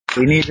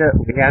We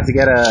have to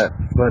get a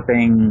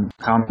flipping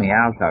Call Me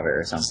Out cover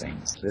or something.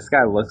 This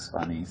guy looks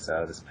funny,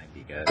 so this might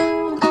be good.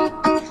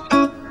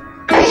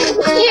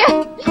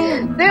 Yeah,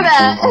 do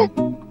that.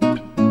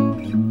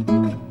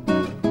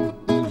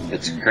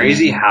 It's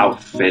crazy how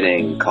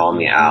fitting Call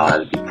Me Out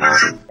has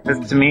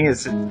become. To me, it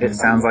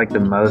sounds like the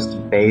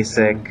most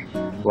basic,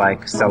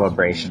 like,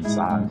 celebration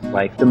song.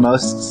 Like, the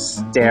most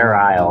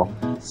sterile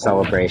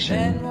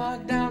celebration.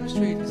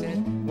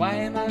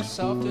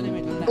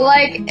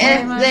 Like,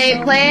 if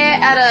they play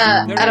it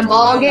at a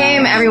ball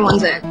game,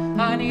 everyone's in.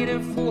 I need a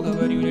fool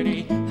of a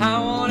duty. I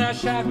want a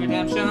shot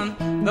redemption.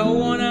 Don't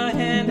wanna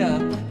hand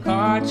up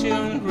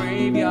cartoon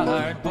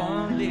graveyard.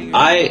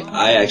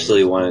 I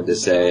actually wanted to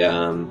say,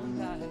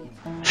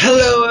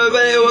 hello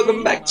everybody,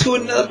 welcome back to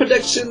another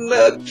production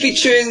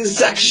featuring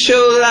Zach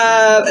Show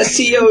Live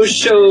SEO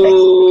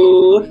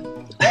Show.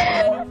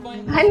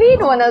 I need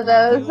one of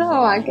those.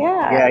 Oh my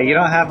god. Yeah, you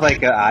don't have,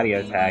 like, an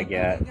audio tag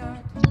yet.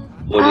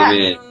 What do you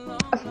mean?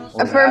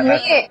 For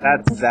me,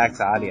 that's Zach's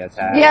audio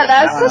tag. yeah,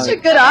 that's such a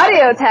good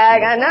audio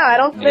tag. I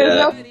know. There's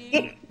no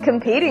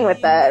competing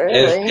with that,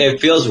 really. It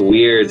feels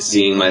weird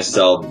seeing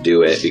myself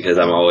do it because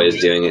I'm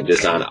always doing it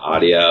just on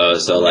audio.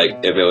 So,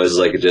 like, if it was,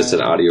 like, just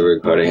an audio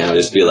recording, I'd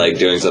just be, like,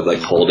 doing something,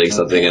 like, holding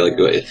something and, like,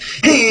 going,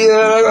 hey,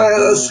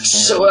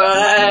 so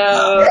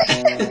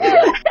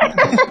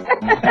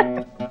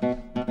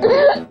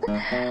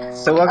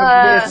So welcome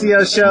to the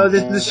SEO Show.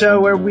 This is the show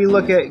where we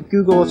look at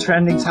Google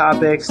trending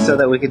topics so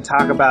that we can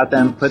talk about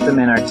them, put them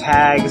in our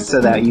tags so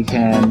that you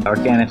can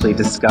organically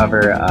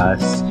discover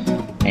us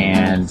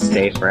and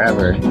stay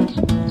forever. Stay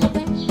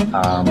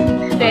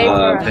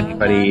forever.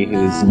 Anybody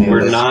who's new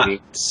we're this not...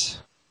 week.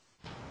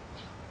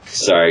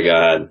 Sorry, go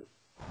ahead.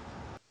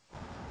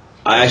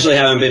 I actually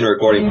haven't been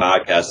recording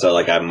podcasts, so,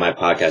 like, my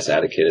podcast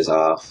etiquette is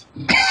off.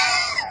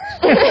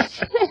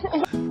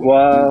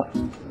 Well,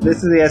 this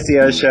is the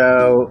SEO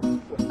Show.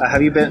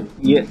 Have you been?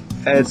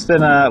 It's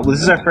been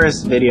this is our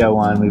first video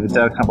one. We've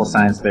done a couple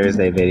Science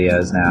Thursday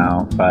videos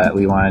now, but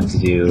we wanted to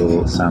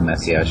do some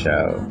SEO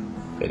Show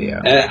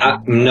video.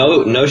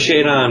 No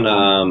shade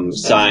on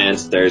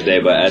Science Thursday,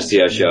 but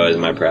SEO Show is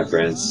my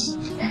preference.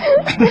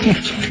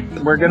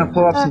 We're gonna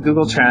pull up some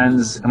Google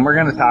Trends, and we're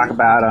gonna talk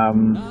about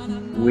them.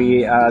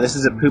 This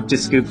is a poop to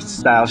scoop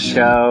style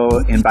show,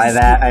 and by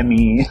that I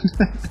mean.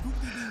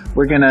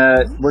 We're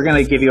gonna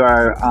give you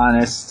our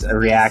honest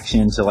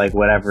reaction to, like,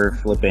 whatever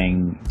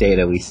flipping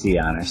data we see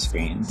on our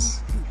screens.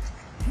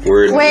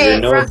 We're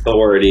no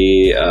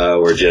authority.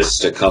 We're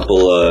just a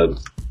couple of,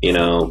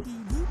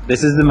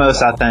 This is the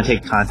most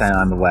authentic content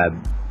on the web.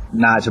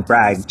 Not to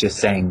brag, just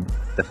saying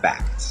the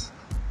facts.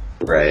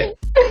 Right.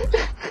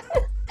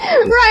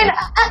 Ryan,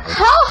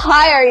 how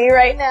high are you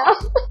right now?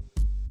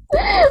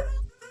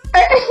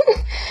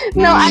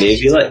 No,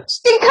 maybe I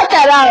can cut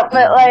that out,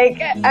 but,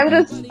 like, I'm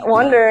just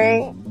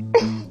wondering.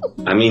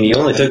 I mean, you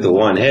only took the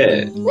one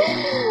hit.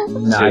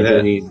 No, I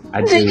did.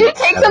 Did you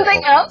take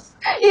something else?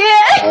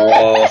 Yeah.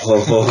 Oh,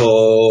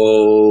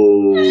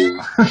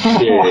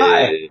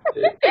 shit.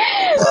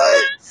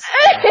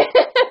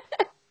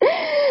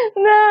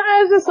 No,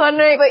 I was just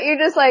wondering, but you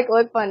just, like,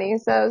 look funny,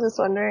 so I was just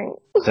wondering.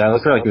 Did I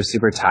look like you're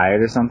super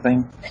tired or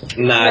something?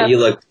 Nah, you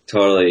look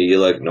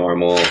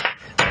normal.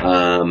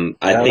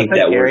 I think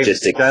that we're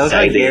just excited. Do I look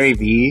like Gary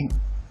Vee?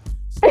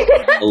 A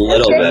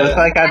little bit. I look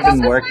like I've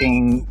been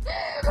working,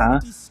 huh?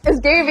 Is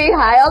Gary Vee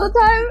high all the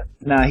time?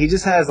 No, he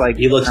just has, like...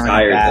 He looks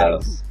tired, though.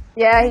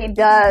 Yeah, he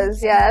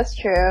does. Yeah, that's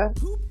true.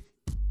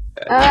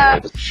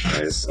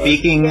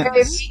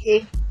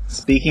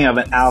 Speaking of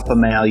an alpha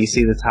male, you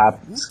see the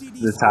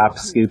top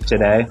scoop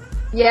today?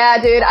 Yeah,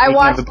 dude, I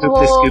watched the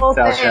whole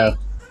thing. Show.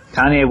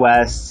 Kanye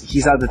West,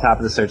 he's at the top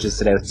of the searches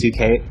today with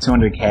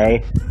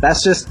 200K.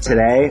 That's just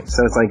today,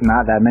 so it's, like,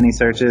 not that many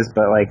searches,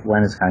 but, like,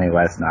 when is Kanye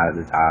West not at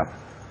the top?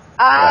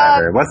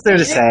 Whatever. What's there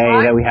to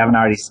say that we haven't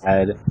already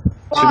said?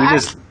 Should we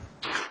just...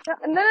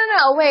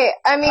 No, wait.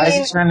 I mean... Why is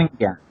it trending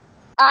again?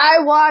 I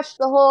watched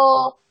the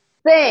whole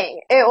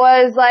thing. It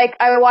was, like,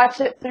 I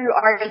watched it through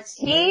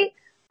RT.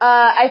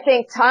 I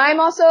think Time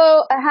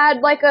also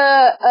had, like,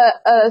 a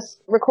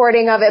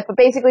recording of it, but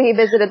basically he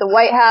visited the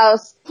White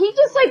House. He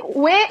just, like,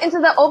 went into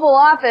the Oval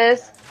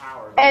Office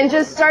and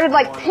just started,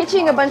 like,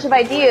 pitching a bunch of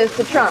ideas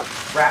to Trump.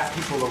 Wrap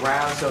people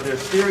around, so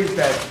there's theories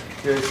that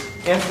there's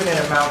infinite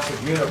amounts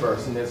of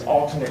universe and there's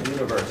alternate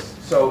universe.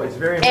 So it's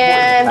very important.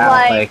 And,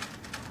 like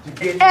to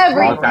get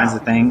all kinds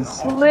of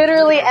things.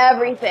 Literally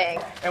everything.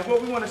 And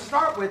what we want to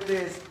start with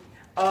is,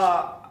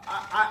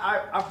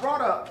 I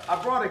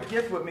brought a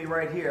gift with me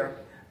right here.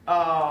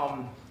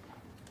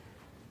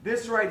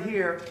 This right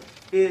here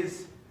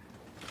is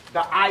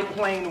the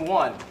iPlane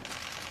 1.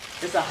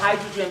 It's a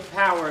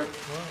hydrogen-powered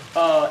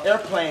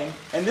airplane,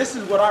 and this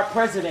is what our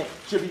president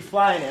should be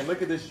flying in.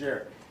 Look at this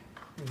shirt.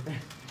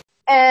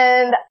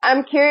 And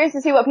I'm curious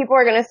to see what people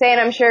are going to say, and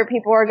I'm sure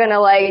people are going to,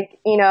 like,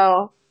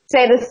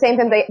 say the same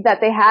thing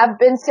that they have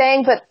been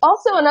saying. But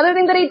also another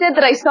thing that he did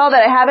that I saw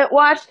that I haven't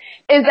watched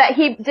is that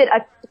he did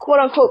a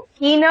quote-unquote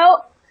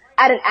keynote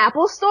at an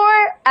Apple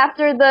store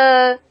after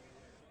the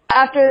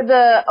after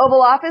the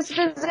Oval Office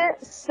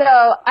visit. So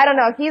I don't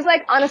know. He's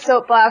like on a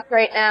soapbox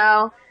right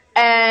now,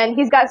 and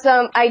he's got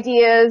some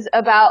ideas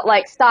about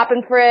like stop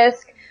and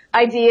frisk,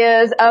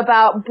 ideas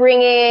about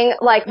bringing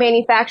like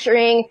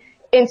manufacturing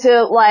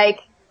into like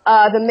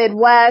the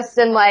Midwest,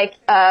 and like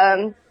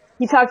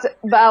he talks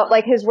about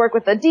like his work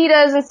with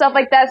Adidas and stuff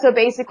like that. So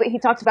basically he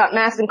talks about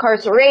mass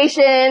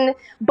incarceration,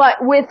 but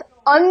with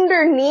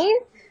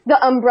underneath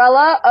the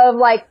umbrella of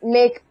like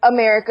Make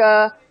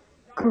America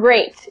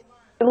Great,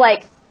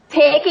 like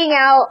taking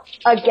out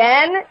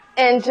again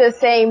and just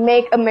saying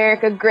Make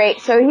America Great.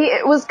 So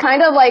it was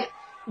kind of like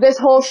this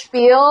whole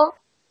spiel,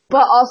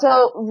 but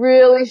also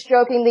really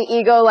stroking the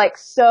ego like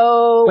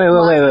so.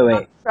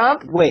 Wait.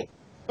 Trump? Wait.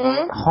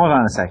 Mm-hmm. Hold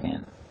on a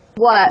second.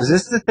 What? Was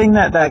this the thing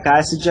that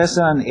guy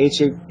suggested on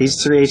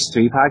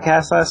H3H3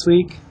 podcast last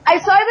week? I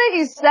saw that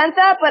you sent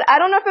that, but I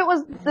don't know if it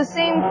was the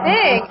same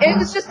thing. It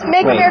was just to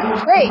make Wait.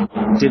 America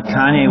great. Did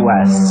Kanye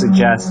West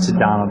suggest to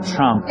Donald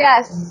Trump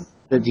Yes.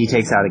 that he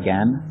takes out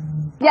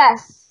again?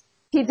 Yes.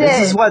 He did.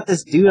 This is what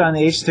this dude on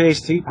the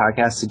H3H3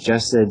 podcast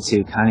suggested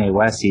to Kanye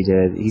West. He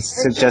did. He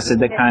suggested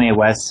that Kanye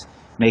West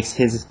makes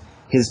he's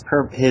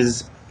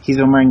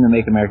been wearing the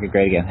Make America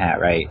Great Again hat,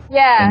 right?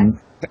 Yeah.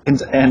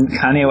 And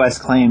Kanye West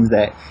claims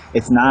that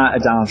it's not a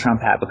Donald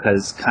Trump hat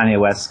because Kanye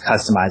West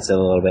customized it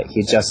a little bit.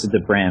 He adjusted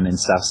the brim and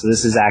stuff. So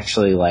this is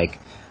actually like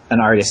an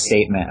artist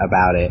statement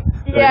about it.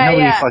 But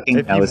nobody fucking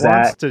if knows he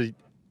wants that. to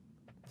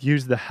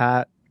use the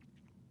hat,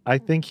 I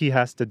think he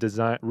has to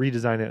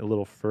redesign it a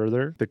little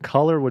further. The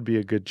color would be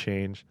a good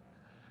change.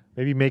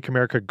 Maybe Make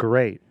America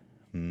Great.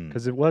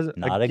 Because it wasn't,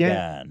 Not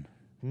again.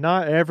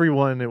 Not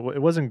everyone,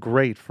 it wasn't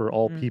great for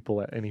all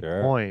people at any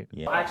point.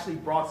 Yeah. I actually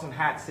brought some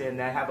hats in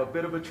that have a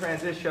bit of a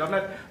transition. I'm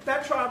not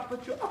trying to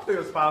put you up there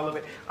a spot a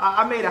little bit.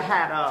 I made a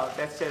hat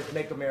that says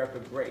Make America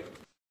Great.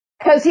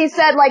 Because he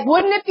said, like,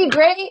 wouldn't it be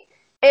great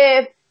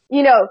if,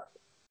 you know,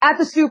 at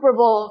the Super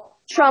Bowl,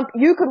 Trump,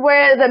 you could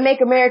wear the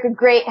Make America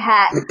Great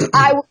hat.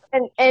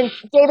 And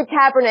David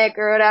Kaepernick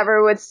or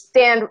whatever would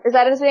stand. Is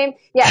that his name?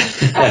 Yeah.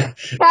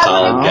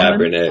 Colin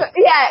Kaepernick.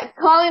 Yeah,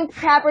 Colin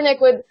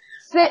Kaepernick would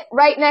sit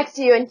right next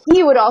to you, and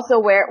he would also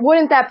wear it.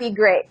 Wouldn't that be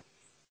great?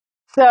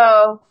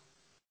 So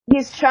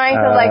he's trying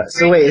to like.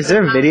 So wait, is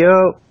there a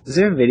video? Is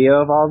there a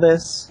video of all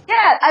this?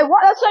 Yeah, that's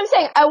what I'm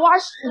saying. I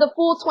watched the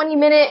full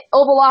 20-minute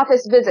Oval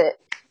Office visit,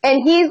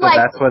 and he's So like,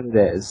 that's what it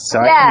is. So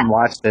I Yeah. can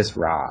watch this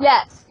raw.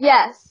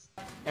 yes.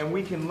 And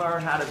we can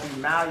learn how to be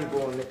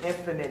malleable in the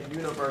infinite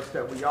universe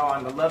that we are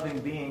and the loving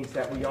beings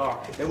that we are.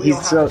 That we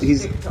don't have to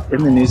He's stick to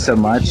in the news so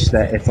much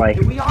that it's like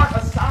we aren't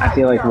a side, I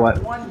feel like we are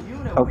what. one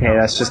unit. Okay,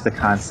 that's just the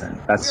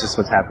constant. That's just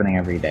what's happening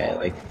every day.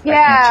 Like Yeah.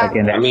 I can't check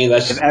into. I mean,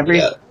 that's if every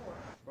yeah.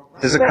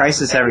 there's a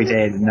crisis every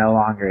day. It no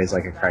longer is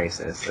like a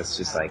crisis. That's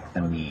just like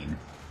the mean.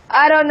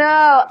 I don't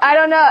know.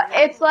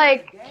 It's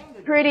like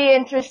pretty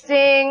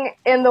interesting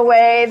in the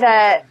way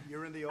that,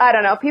 I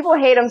don't know, people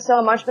hate him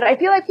so much, but I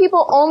feel like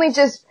people only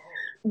just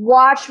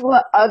watch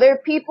what other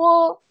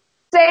people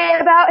say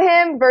about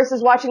him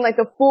versus watching like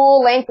the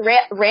full length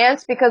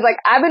rants, because like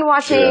I've been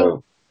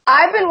watching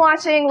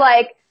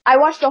like, I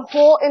watched the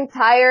whole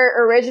entire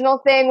original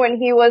thing when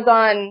he was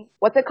on,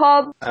 what's it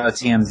called?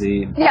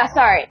 TMZ. Yeah,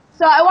 sorry.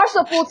 So I watched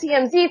the full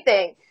TMZ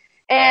thing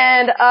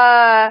and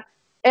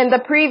the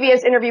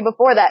previous interview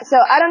before that. So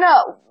I don't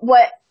know,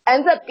 what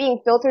ends up being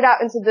filtered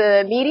out into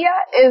the media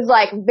is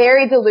like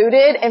very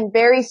diluted and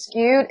very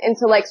skewed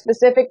into like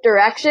specific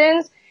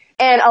directions.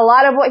 And a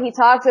lot of what he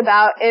talks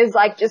about is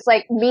like just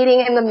like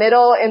meeting in the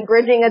middle and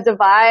bridging a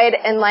divide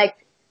and like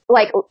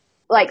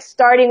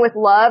starting with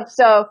love.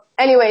 So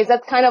anyways,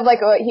 that's kind of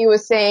like what he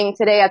was saying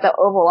today at the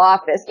Oval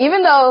Office,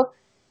 even though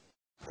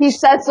he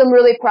said some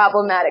really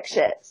problematic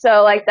shit.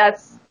 So like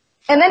that's,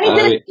 and then he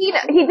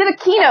did a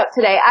keynote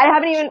today. I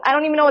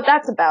don't even know what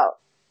that's about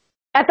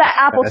at the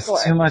Apple That's store.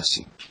 too much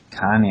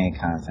Kanye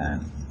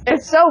content.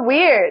 It's so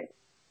weird.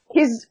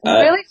 He's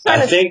really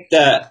trying I to. think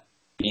that,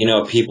 you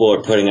know, people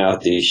are putting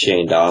out these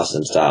Shane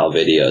Dawson style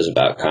videos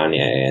about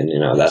Kanye, and, you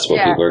know, that's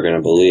what people are going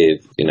to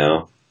believe, you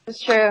know?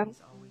 It's true.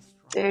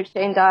 Dude,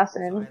 Shane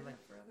Dawson.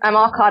 I'm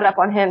all caught up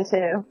on him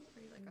too.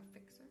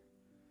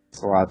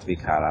 It's a lot to be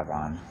caught up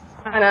on.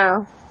 I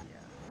know.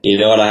 You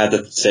know what I have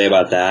to say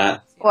about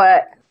that?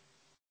 What?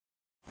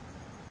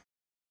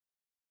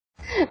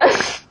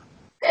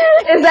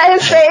 Is that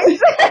his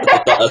face?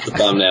 That's the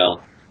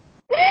thumbnail.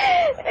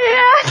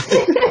 Yeah.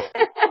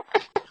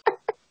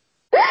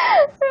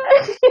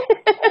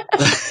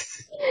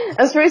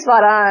 That's pretty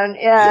spot on.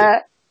 Yeah.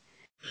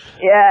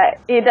 Yeah.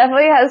 He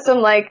definitely has some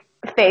like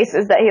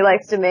faces that he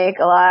likes to make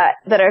a lot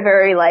that are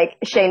very like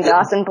Shane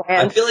Dawson I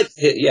brand. feel like,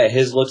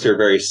 his looks are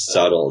very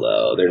subtle,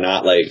 though. They're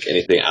not like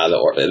anything out of the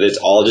ordinary. It's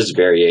all just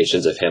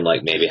variations of him,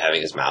 like maybe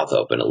having his mouth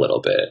open a little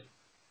bit.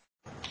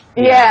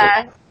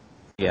 Yeah.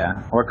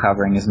 Yeah, or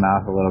covering his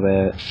mouth a little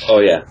bit. Oh,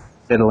 yeah.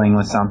 Fiddling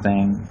with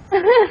something.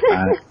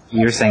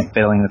 You were saying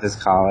fiddling with his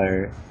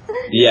collar.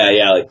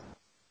 Yeah, like.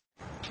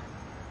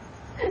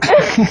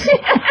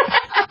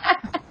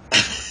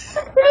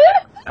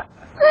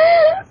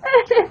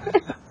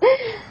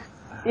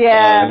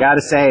 Yeah. I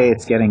gotta say,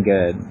 it's getting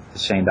good. The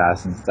Shane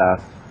Dawson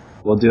stuff.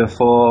 We'll do a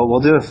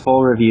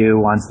full review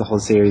once the whole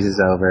series is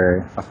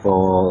over. A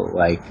full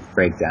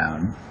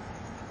breakdown.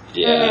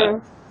 Yeah.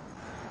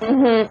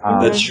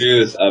 Mm-hmm. The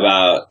truth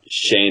about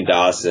Shane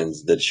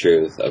Dawson's the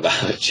truth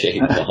about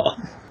Jake Paul.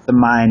 The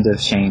mind of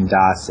Shane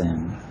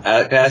Dawson.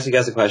 Can I ask you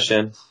guys a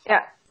question?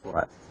 Yeah.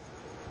 What?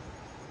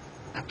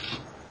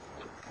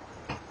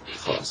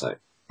 Hold on a sec.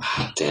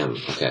 Damn.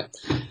 Okay.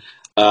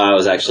 I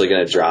was actually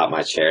gonna drop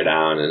my chair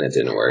down, and it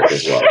didn't work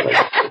as well.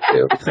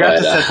 I forgot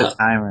to set the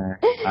timer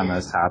on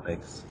those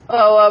topics.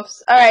 Oh,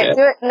 whoops. All right, Okay.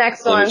 do it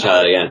next Let one. me try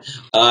that again.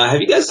 Have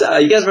you guys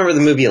remember the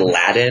movie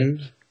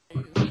Aladdin?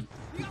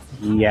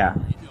 Yeah.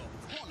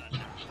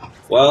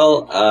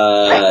 Well,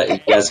 you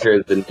guys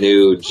heard the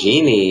new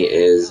genie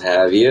is,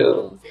 have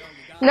you?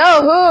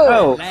 No,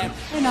 who?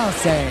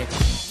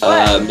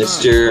 Oh,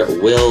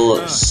 Mr.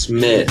 Will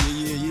Smith.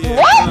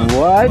 What?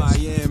 what?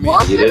 Will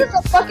You Smith did- is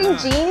a fucking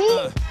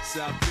genie?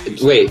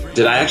 Wait,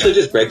 did I actually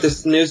just break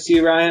this news to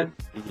you, Ryan?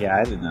 Yeah,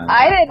 I didn't know.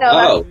 I didn't know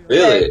Oh, that.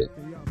 really?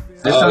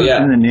 This Oh, one's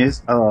yeah. in the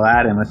news. Oh,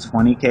 Aladdin with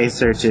 20K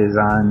searches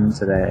on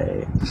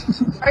today.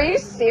 Are you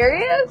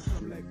serious?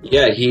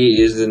 Yeah,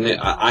 he is the new.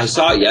 I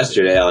saw it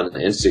yesterday on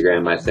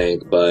Instagram, I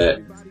think,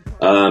 but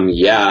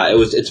yeah,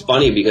 it's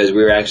funny because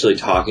we were actually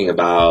talking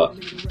about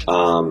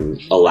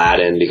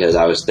Aladdin because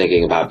I was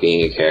thinking about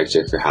being a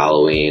character for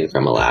Halloween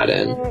from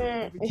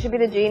Aladdin. You should be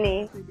the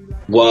genie.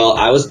 Well,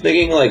 I was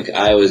thinking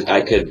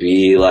I could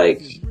be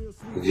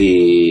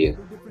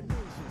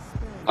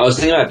I was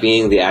thinking about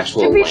being the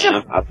actual Should we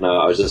lamp. I don't know.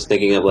 I was just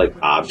thinking of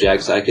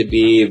objects I could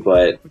be,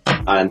 but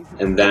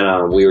and then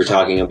we were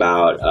talking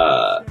about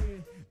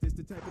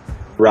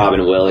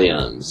Robin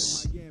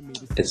Williams.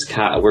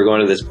 We're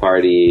going to this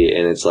party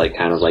and it's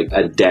kind of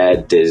a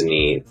dead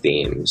Disney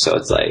theme. So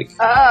it's Oh,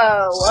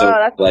 whoa,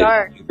 that's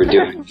dark.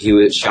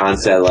 Sean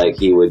said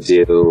he would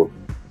do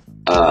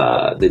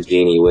the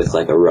genie with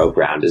a rope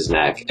around his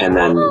neck, and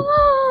then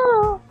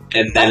Oh,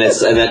 and then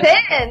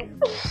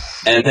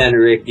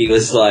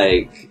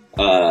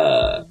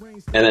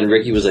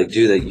Ricky was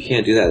dude, you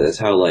can't do that. That's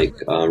how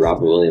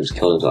Robin Williams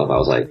killed himself. I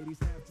was like,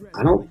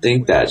 I don't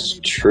think that's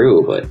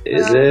true, but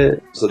is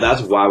it? So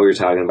that's why we were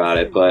talking about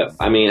it. But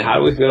I mean, how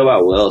do we feel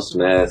about Will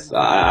Smith?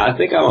 I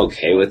think I'm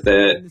okay with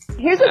it.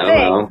 Here's the I thing.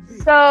 don't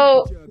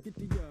So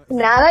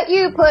now that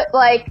you put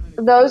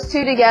those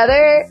two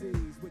together,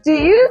 do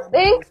you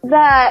think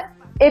that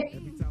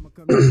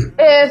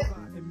if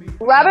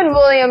Robin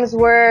Williams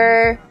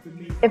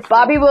if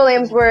Bobby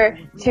Williams were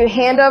to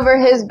hand over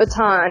his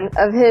baton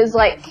of his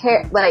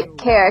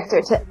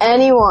character to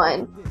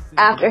anyone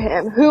after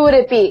him, who would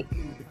it be?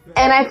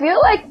 And I feel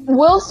like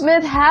Will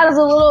Smith has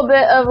a little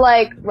bit of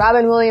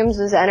Robin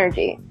Williams'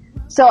 energy,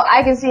 so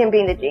I can see him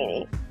being the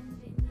genie.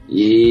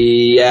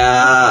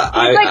 Yeah,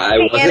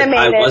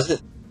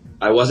 animated.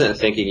 I wasn't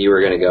thinking you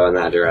were gonna go in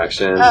that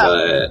direction,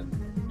 but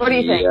What do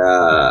you think?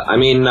 yeah, I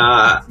mean, No.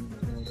 I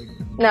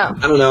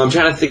don't know. I'm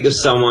trying to think of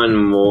someone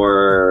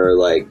more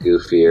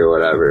goofy or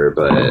whatever,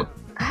 but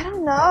I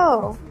don't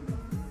know.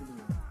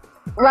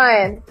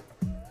 Ryan.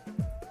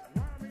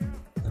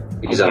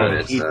 he's on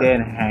it. He So.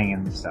 did hang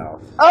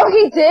himself. Oh,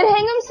 he did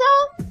hang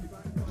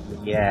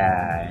himself?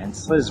 Yeah, and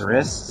slit his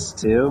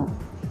wrists too.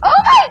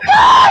 Oh my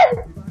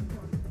god!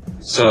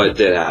 So it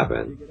did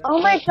happen. Oh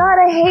my god,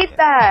 I hate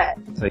that.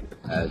 It's like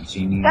a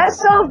genie. That's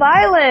so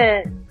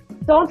violent.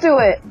 Don't do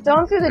it.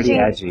 Don't do the pretty genie.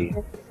 edgy.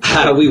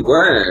 We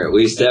weren't.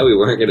 We said we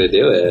weren't gonna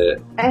do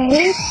it. I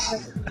hate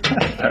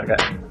Okay.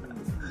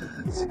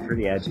 It's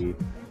pretty edgy.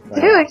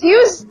 Dude,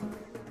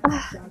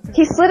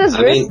 he slit his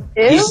I wrist mean,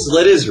 too? he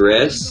slit his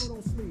wrist.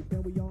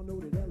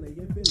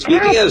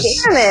 Speaking God of,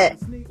 damn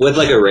it. with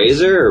a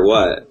razor or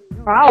what?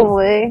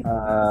 Probably.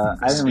 I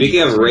didn't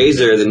Speaking of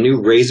razor, the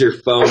new Razor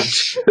phone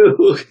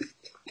 2.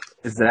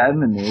 is that in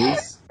the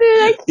news?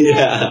 Dude,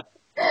 Yeah.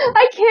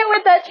 I can't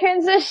with that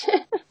transition.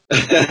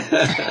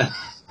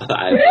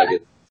 I like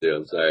it too.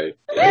 I'm sorry.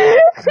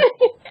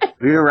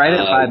 We were right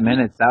at 5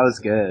 minutes. That was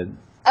good.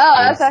 Oh,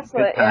 that's Good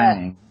excellent, yeah.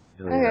 timing.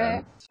 Really Okay.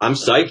 good. I'm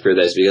psyched for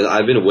this because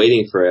I've been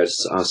waiting for a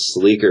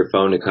sleeker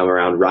phone to come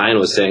around. Ryan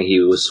was saying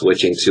he was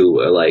switching to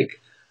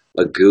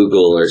a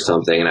Google or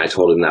something, and I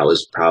told him that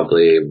was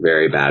probably a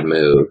very bad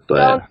move. But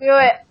Don't do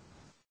it.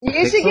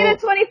 You should get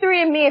a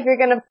 23andMe if you're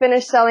going to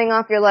finish selling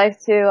off your life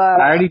to... I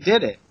already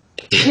did it.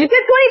 You did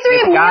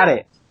 23andMe? They've got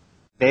it.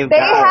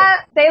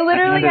 They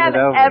literally have handed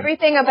it over.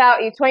 everything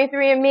about you.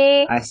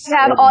 23andMe. I You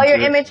have all your still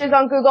do it. images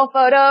on Google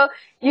Photo.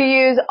 You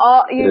use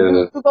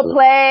Yeah. Google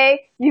Play.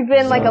 You've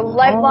been a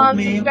lifelong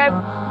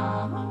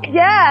subscriber.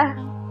 Yeah.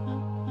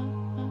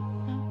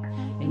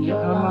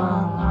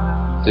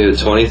 dude,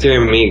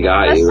 23andMe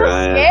got That's you, so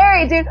Ryan.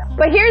 scary, dude.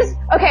 But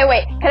okay,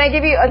 wait. Can I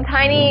give you a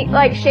tiny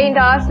Shane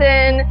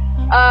Dawson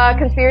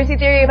conspiracy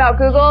theory about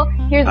Google?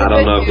 Here's the I don't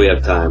good know if news. we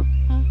have time.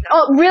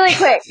 Oh, really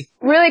quick.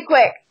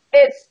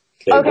 It's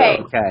okay.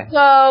 Okay.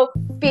 So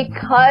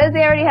because they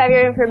already have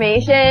your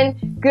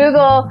information,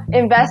 Google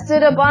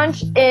invested a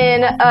bunch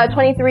in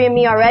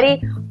 23andMe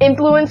already.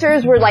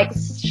 Influencers were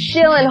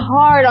shilling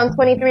hard on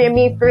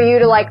 23andMe for you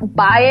to like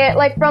buy it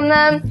like from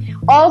them.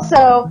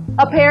 Also,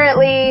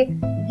 apparently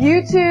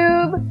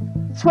YouTube,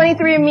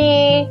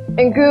 23andMe,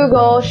 and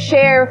Google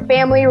share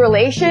family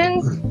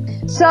relations.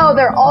 So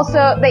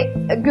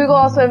Google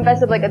also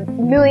invested like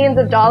millions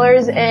of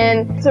dollars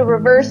to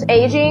reverse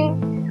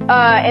aging,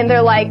 and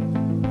they're like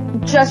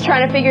just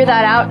trying to figure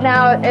that out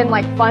now and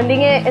like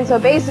funding it. And so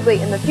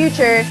basically in the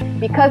future,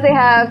 because they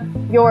have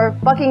your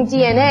fucking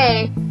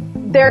DNA,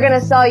 they're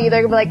gonna sell you.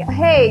 They're gonna be like,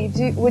 hey,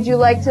 would you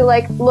like to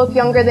like look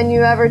younger than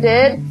you ever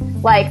did?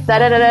 Like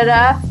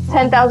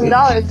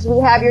 $10,000. We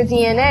have your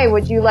DNA.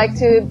 Would you like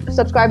to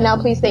subscribe now,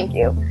 please? Thank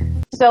you.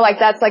 So like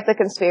that's like the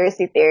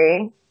conspiracy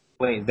theory.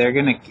 Wait, they're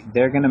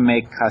gonna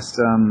make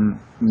custom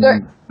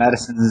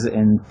medicines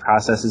and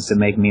processes to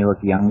make me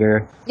look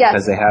younger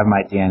because they have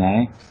my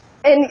DNA.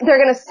 And they're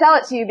gonna sell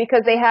it to you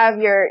because they have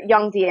your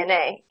young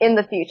DNA in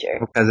the future.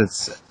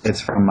 Because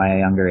it's from my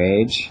younger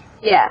age.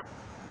 Yeah.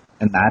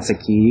 And that's a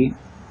key.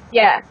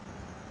 Yeah.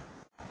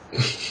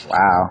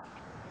 Wow.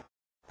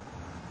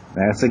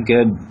 That's a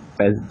good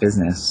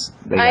business.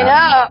 I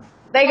know.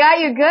 They got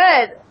you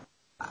good.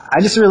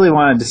 I just really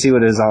wanted to see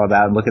what it was all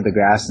about and look at the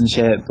graphs and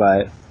shit,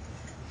 but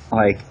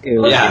like it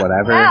was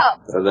whatever.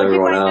 With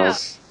everyone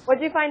else.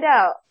 What'd you find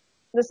out?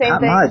 The same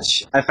Not thing? Not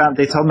much.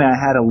 They told me I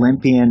had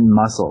Olympian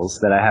muscles,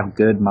 that I have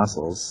good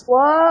muscles.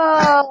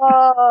 Whoa.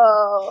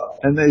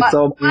 And they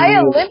told me. Why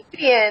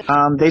Olympian?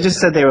 They just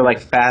said they were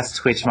like fast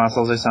twitch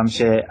muscles or some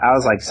shit. I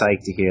was like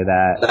psyched to hear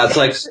that. That's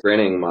like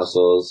sprinting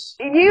muscles.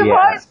 You've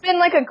always been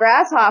like a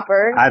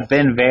grasshopper. I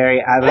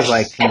was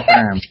like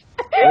confirmed.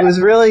 It was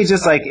really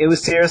just like, it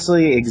was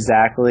seriously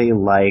exactly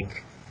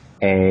like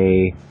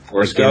a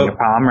horoscope.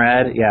 Palm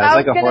read. Yeah, it was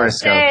like a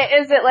horoscope.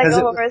 Is it like a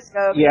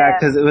horoscope? Yeah,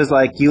 because it was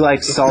like, you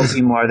like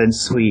salty more than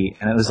sweet.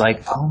 And it was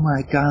like, oh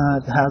my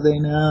god, how they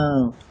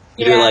know?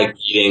 You're like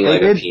eating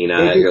like a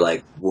peanut. You're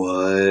like,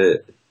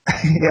 what?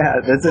 Yeah,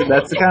 that's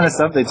the kind of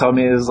stuff they told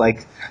me. It was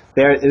like,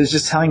 it was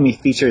just telling me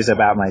features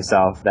about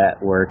myself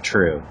that were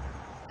true.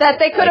 That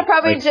they could have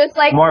probably just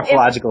like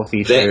morphological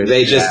features.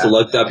 They just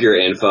looked up your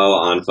info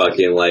on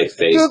fucking like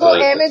Facebook. Google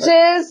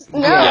Images.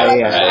 No,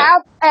 they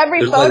have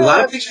every There's photo. like a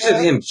lot of pictures of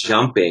him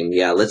jumping.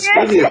 Yeah, let's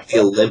do the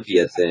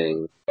Olympia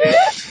thing.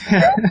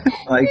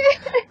 Like,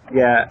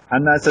 yeah,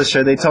 I'm not so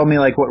sure. They told me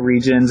like what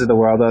regions of the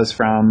world I was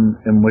from,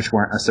 and which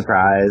weren't a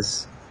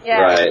surprise.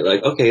 Yeah. Right,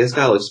 like, okay, this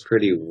guy looks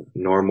pretty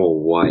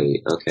normal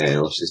white. Okay,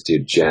 let's just do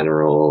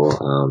general,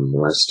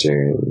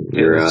 Western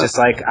Europe. It was just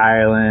like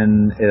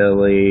Ireland,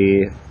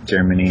 Italy,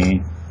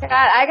 Germany. God,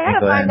 I gotta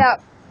find out.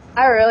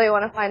 I really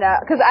want to find out.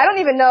 Because I don't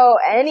even know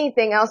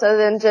anything else other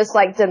than just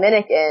like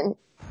Dominican.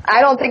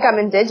 I don't think I'm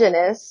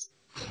indigenous.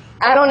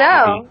 I don't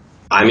know.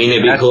 I mean,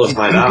 it'd be cool to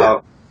find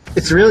out.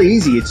 It's really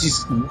easy. It's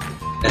just,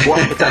 it's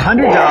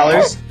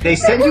 $100. They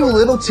send you a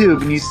little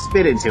tube and you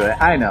spit into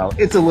it. I know,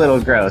 it's a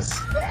little gross.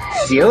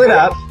 Seal it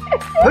up,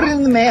 put it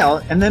in the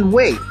mail, and then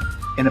wait.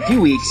 In a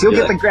few weeks, you'll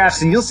get the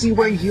graphs and you'll see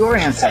where your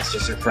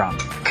ancestors are from.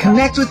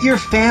 Connect with your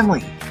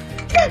family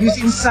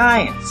using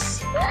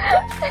science.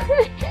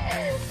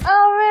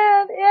 Oh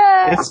man,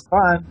 yeah. It's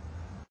fun.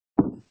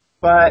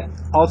 But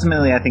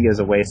ultimately, I think it was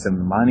a waste of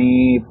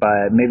money,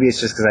 but maybe it's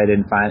just because I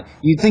didn't find...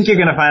 You'd think you're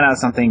going to find out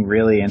something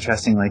really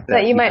interesting like that.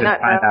 That you might not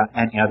find out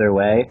any other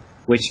way,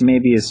 which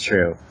maybe is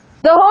true.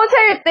 The whole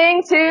entire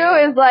thing,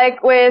 too, is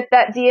like with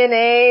that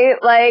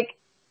DNA, like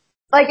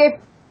if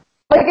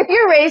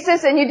you're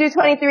racist and you do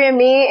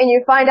 23andMe and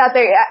you find out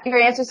that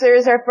your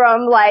ancestors are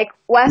from, like,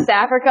 West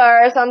Africa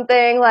or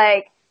something,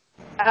 like,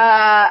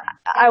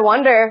 I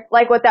wonder,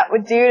 like, what that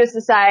would do to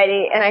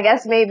society. And I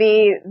guess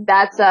maybe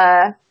that's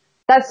a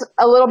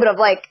little bit of,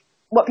 like,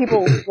 what people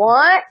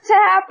want to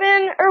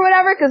happen or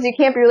whatever, because you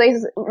can't be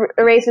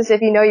racist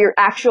if you know your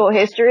actual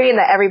history and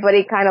that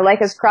everybody kind of,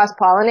 like, is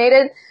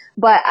cross-pollinated.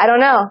 But I don't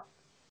know.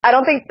 I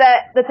don't think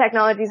that the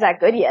technology is that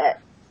good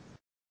yet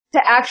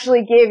to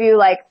actually give you,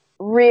 like,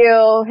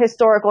 real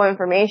historical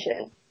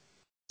information.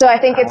 So I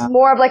think it's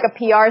more of like a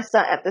PR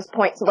stunt at this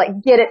point to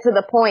like get it to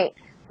the point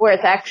where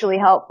it's actually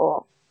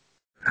helpful.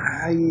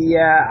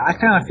 Yeah, I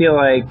kind of feel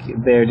like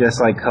they're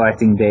just like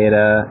collecting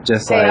data,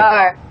 just they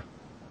are.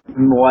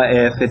 What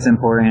if it's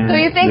important? So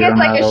you think it's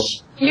like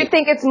you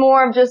think it's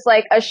more of just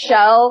like a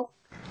shell?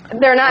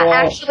 They're not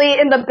actually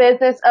in the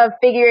business of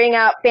figuring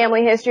out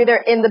family history.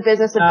 They're in the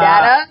business of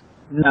data.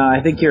 No,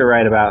 I think you're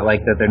right about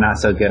like that they're not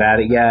so good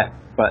at it yet.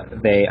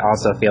 But they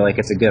also feel like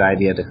it's a good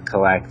idea to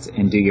collect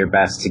and do your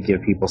best to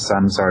give people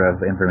some sort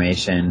of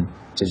information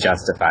to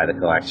justify the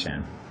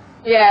collection.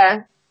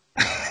 Yeah.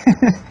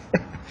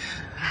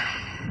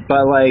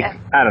 But, like,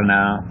 I don't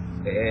know.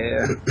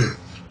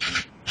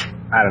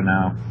 I don't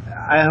know.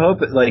 I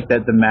hope, like,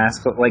 that the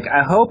mask... Like,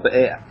 I hope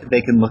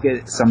they can look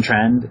at some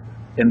trend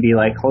and be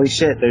like, holy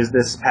shit, there's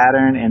this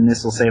pattern and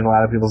this will save a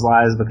lot of people's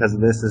lives because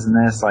of this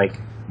and this. Like,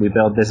 we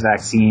build this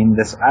vaccine,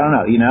 this... I don't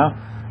know, you know?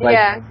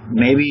 Like,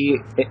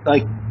 maybe,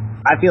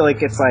 I feel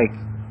like it's like,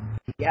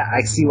 yeah,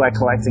 I see why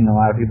collecting a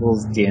lot of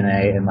people's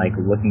DNA and, like,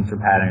 looking for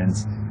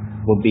patterns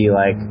will be,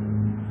 like,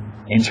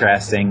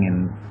 interesting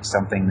and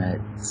something that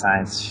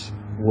science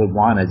would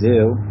want to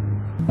do.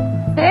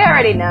 They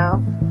already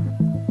know.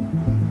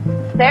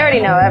 They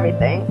already know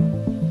everything.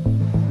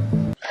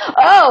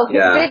 Oh,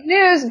 Yeah. big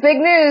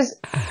news.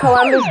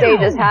 Columbus Day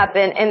just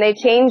happened, and they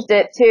changed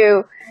it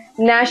to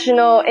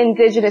National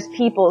Indigenous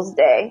Peoples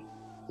Day.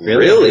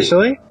 Really?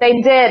 Officially?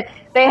 They did.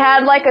 They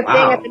had like a thing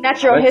Wow. at the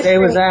Natural What History day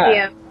was that?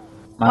 Museum.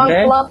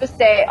 Monday?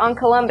 On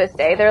Columbus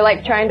Day. They're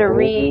like trying to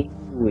Holy.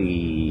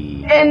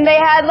 and they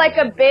had like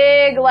a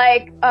big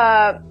like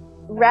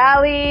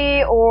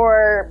rally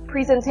or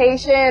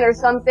presentation or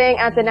something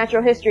at the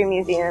Natural History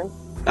Museum.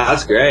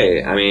 That's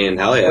great. I mean,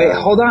 hell yeah. Wait,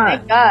 hold on.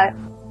 Thank God.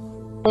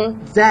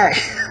 Zach,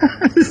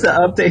 this is an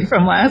update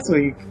from last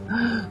week.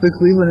 The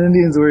Cleveland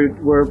Indians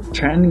were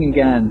trending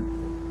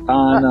again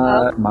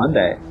on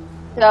Monday.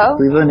 So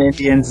Cleveland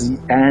Indians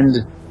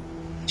and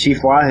Chief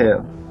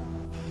Wahoo.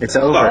 It's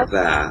over. Fuck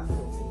that.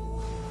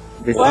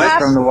 This What? is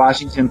from the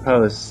Washington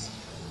Post.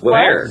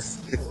 Where?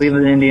 The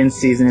Cleveland Indians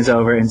season is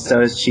over, and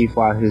so is Chief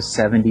Wahoo's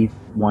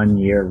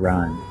 71-year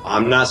run.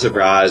 I'm not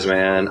surprised,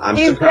 man. I'm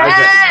He's surprised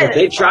that dead!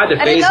 they tried to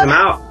I didn't phase know him that.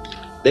 out.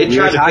 They We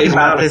tried were to talking phase him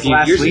about out a this few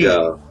last years week.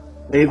 ago.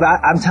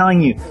 I'm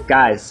telling you,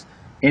 guys,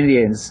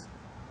 Indians,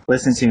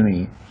 listen to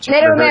me.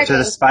 Native Revert to the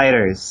Americans.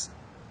 Spiders.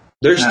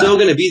 They're No. still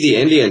going to be the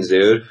Indians,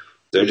 dude.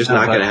 They're just No,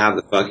 not but- going to have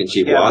the fucking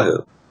Chief Yeah,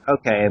 Wahoo.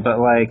 Okay, but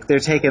like they're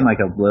taking like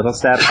a little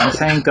step. I'm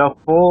saying go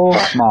full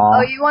mall.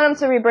 oh, you want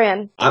them to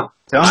rebrand? Don't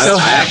I go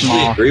half actually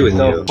mall. agree with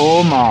go you.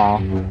 full mall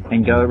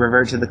and go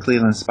revert to the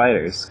Cleveland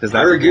Spiders because I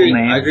that's a agree.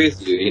 cool name. I agree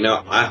with you. You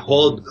know, I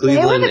hold were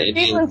Cleveland the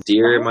Indians Cleveland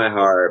dear in my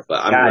heart,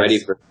 but I'm Guys, ready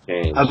for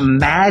change.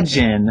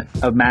 Imagine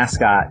a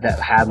mascot that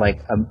had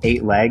like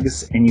 8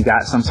 legs, and you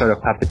got some sort of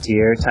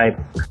puppeteer type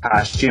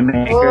costume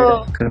maker.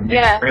 Whoa, That could be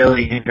yeah. a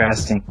really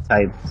interesting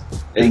type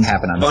thing It's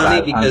happen on the funny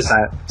side, because-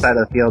 side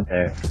of the field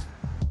there.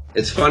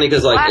 It's funny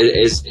because like What?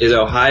 is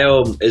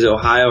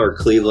Ohio or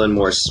Cleveland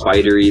more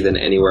spidery than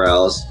anywhere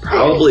else?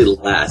 Probably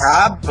less.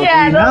 Probably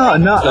Yeah,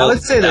 no. I So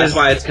would say that's there's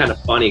why it's kind of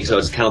funny. So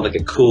it's kind of like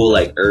a cool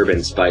like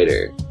urban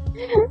spider.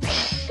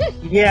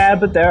 yeah,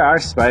 but there are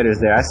spiders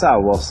there. I saw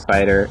a wolf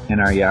spider in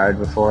our yard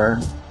before.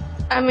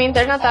 I mean,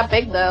 they're not that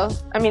big though.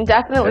 I mean,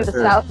 definitely the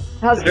They're-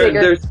 South has they're-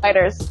 bigger they're-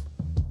 spiders.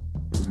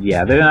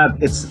 Yeah, they're not.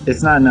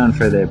 It's not known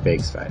for their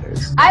big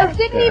spiders. I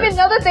didn't Yeah. even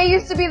know that they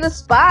used to be the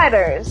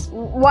spiders.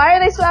 Why are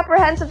they so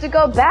apprehensive to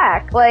go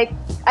back? Like,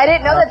 I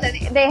didn't know that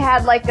they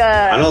had like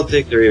I a. don't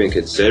think they're even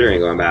considering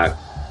going back.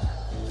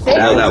 They I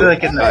know was that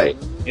like would in be tight.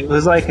 It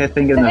was like I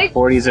think in I the think-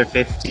 40s or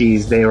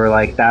 50s they were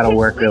like that'll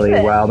work really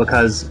well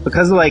because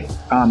of like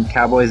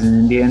cowboys and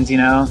Indians, you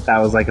know, that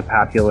was like a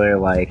popular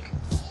like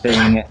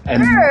thing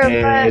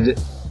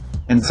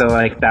and so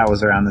like that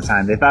was around the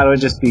time they thought it would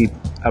just be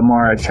a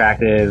more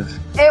attractive.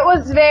 It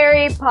was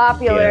very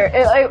popular.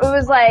 It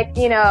was like,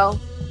 you know,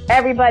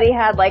 everybody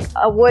had like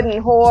a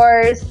wooden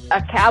horse,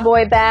 a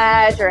cowboy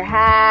badge or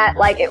hat.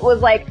 Like, it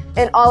was like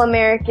an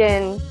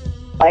all-American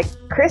like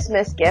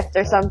Christmas gift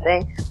or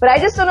something. But I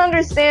just don't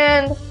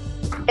understand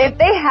if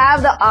they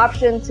have the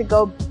option to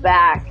go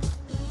back.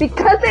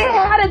 Because they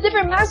had a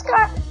different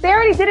mascot, they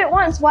already did it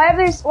once. Why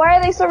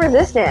are they so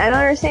resistant? I don't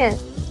understand.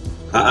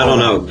 I don't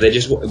know.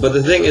 But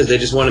the thing is, they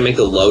just want to make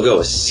the logo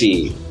a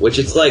C, which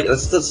it's like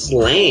that's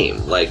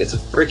lame. Like it's a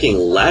freaking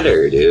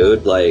letter,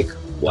 dude. Like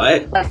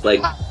what? Like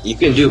you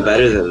can do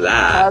better than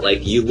that.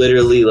 Like you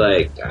literally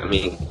like. I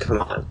mean, come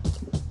on.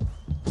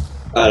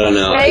 I don't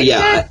know.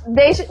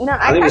 They should. No,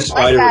 I think I the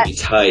spider like would be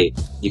tight.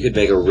 You could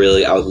make a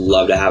really. I would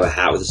love to have a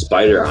hat with a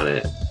spider on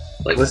it.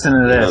 Like Listen to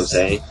You know what I'm this.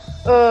 saying?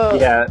 that.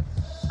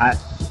 Yeah,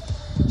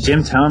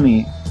 Jim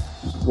Thome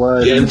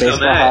was Jim in the Baseball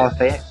Thome. Hall of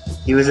Fame.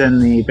 He was in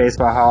the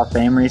Baseball Hall of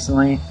Fame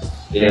recently.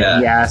 Yeah.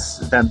 He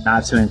asked them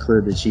not to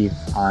include the Chief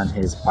on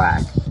his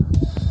plaque.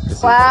 'Cause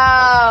he's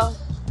Wow,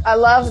 I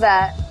love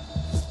that.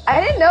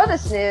 I didn't know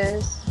this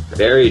news.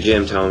 Very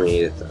Jim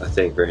Thome, I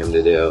think, for him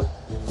to do.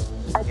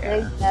 I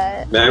think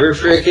that. Remember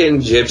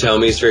freaking Jim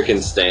Thome's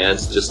freaking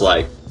stance? Just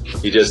like,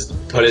 he just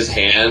put his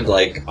hand,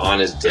 like, on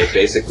his dick,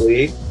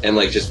 basically, and,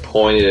 like, just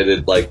pointed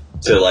it, like,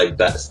 to, like,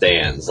 that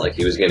stands. Like,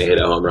 he was gonna hit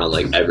a home run,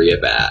 like, every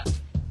at-bat.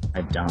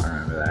 I don't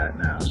remember that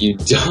now. You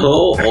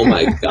don't? Oh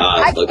my I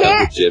god, look up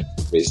can't- the Jim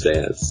Thome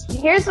stance.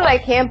 Here's what I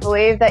can't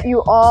believe, that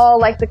you all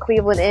like the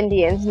Cleveland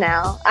Indians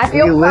now. I We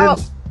feel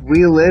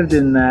we lived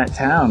in that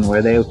town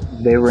where they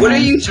were What are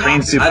you reign talking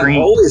I've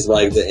supreme. always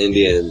liked the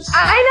Indians.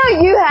 I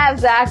know you have,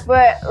 Zach,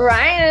 but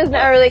Ryan is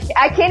not really.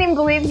 I can't even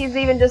believe he's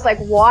even just like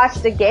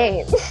watched a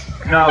game.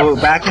 No,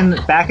 back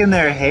in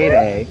their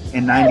heyday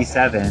in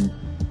 '97,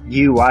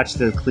 you watched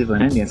the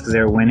Cleveland Indians because they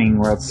were winning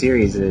World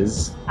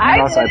Series. I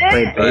And also, did. I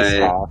played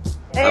baseball.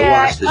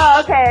 watched the Oh,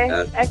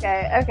 okay. shit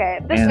Okay.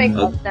 This And- makes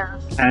sense now.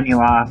 Kenny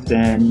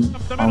Lofton,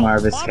 Omar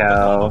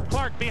Vizquel,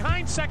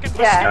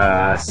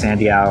 Yeah.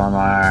 Sandy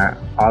Alomar,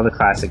 all the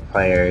classic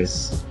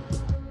players.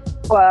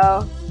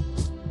 Well,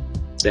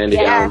 Sandy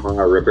Yeah.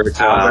 Alomar, Roberto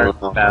Albert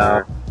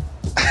Alomar,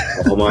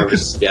 Omar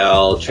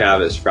Vizquel,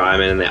 Travis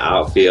Fryman in the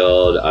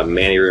outfield,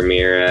 Manny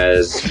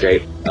Ramirez,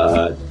 great.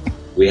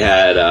 We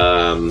had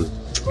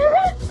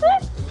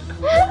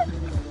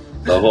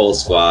the whole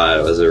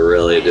squad was a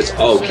really just.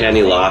 Oh,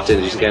 Kenny Lofton.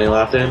 Did you see Kenny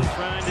Lofton?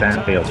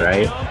 center field,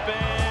 right?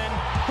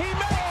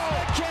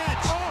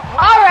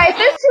 Alright,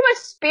 there's too much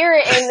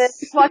spirit in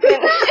this fucking...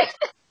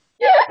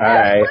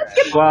 Alright.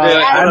 Well, Wait,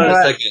 I'm hold on a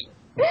glad- second.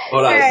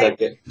 Hold on a Alright.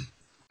 second.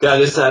 God, I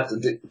just have to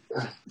do.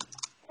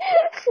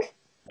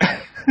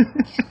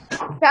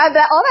 God,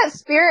 all that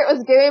spirit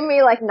was giving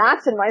me like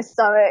knots in my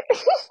stomach.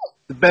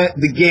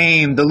 the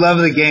game, the love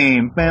of the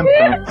game. Bam,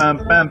 bam, bam,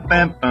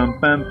 bam, bam,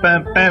 bam,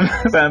 bam, bam,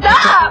 bam.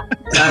 Stop!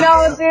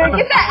 No, dude,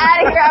 get that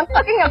out of here. I'm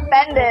fucking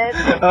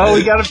offended. Oh,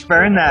 we gotta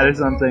burn that or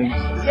something.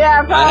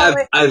 Yeah,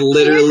 probably. I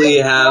literally Can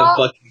you have draw-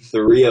 fucking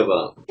 3 of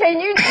them. Can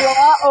you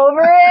draw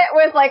over it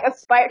with like a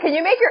spider? Can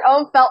you make your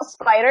own felt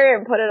spider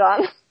and put it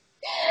on?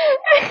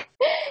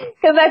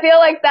 Because I feel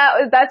like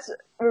that's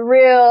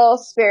real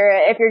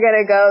spirit. If you're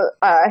gonna go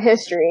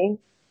history,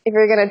 if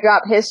you're gonna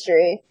drop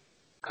history,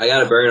 I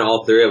gotta burn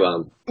all 3 of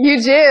them.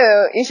 you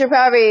do. You should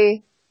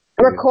probably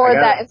record I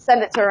gotta- that and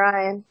send it to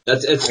Ryan.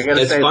 It's I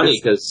gotta say funny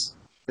this- because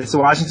This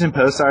Washington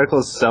Post article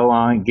is so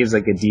long, it gives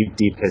like a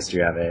deep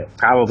history of it.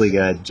 Probably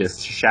good.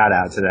 Just shout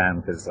out to them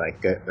because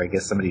like I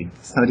guess somebody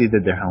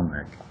did their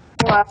homework.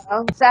 Wow.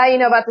 So how you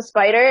know about the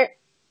spider?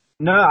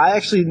 No, I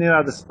actually knew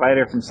about the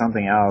spider from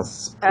something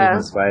else.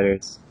 Cleveland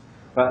spiders.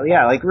 But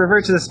yeah, like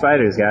revert to the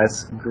spiders,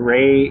 guys.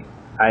 Great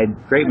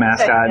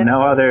mascot.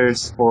 No other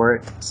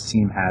sports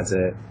team has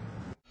it.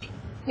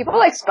 People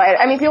like spider.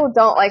 I mean, people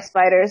don't like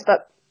spiders,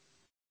 but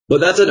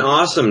that's an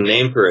awesome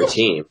name for a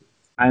team.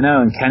 I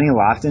know, and Kenny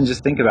Lofton,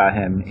 just think about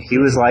him. He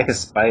was like a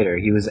spider.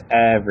 He was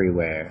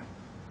everywhere.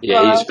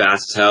 Yeah, Well- he's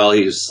fast as hell.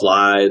 He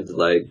slides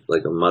like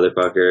a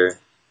motherfucker.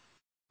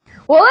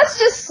 well, let's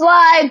just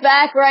slide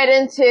back right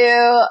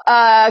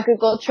into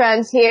Google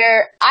Trends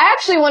here. I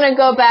actually want to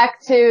go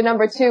back to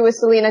number 2 with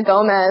Selena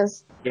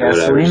Gomez. Yeah,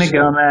 Whatever, Selena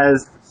sure.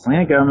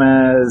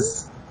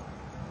 Gomez.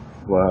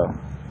 Whoa.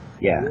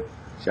 Yeah,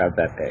 shot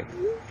that pig.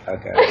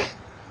 Okay.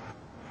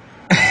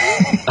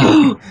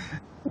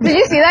 Did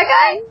you see that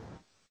guy?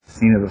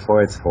 Seen it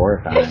before, it's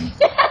horrifying.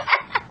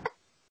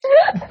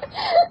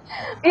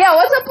 Yeah,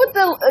 what's up with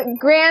the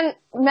Grand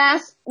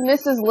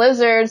Mrs.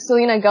 Lizard,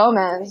 Selena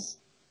Gomez?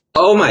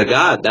 Oh my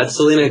god, that's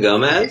Selena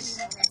Gomez?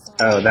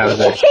 Oh, that was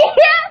it.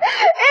 Yeah,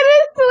 it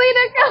is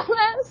Selena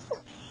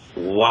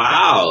Gomez.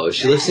 Wow,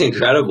 she looks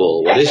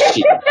incredible. What is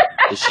she?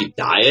 Is she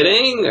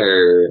dieting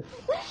or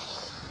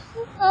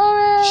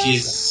Oh,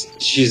 man.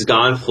 she's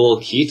gone full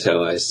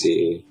keto, I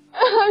see.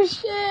 Oh,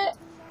 shit.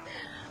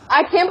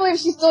 I can't believe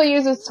she still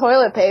uses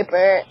toilet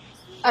paper.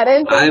 I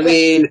didn't think I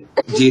mean,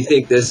 do you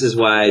think this is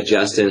why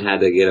Justin had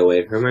to get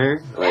away from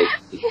her? Like,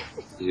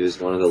 he was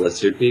one of the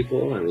lizard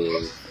people? I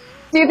mean,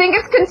 Do you think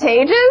it's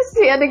contagious?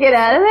 He had to get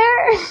out of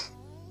there?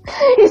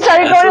 He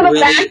started That's going to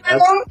the really-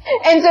 bathroom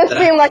and just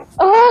being like,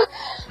 oh.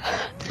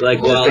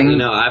 like, well, you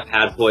know, I've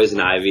had poison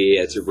ivy.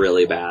 It's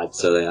really bad,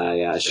 so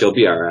yeah, she'll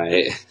be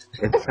alright.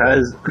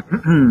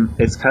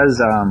 It's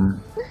because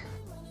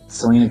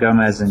Selena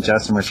Gomez and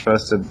Justin were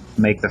supposed to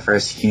make the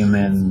first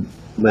human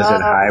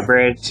lizard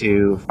hybrid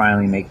to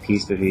finally make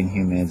peace between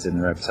humans and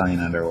the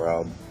reptilian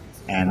underworld.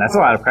 And that's a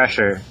lot of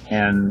pressure,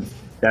 and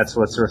that's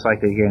what's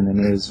reflected here in the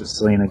news.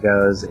 Selena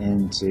goes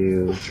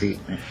into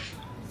treatment.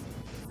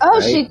 Oh,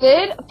 Right? she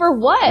did? For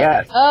what?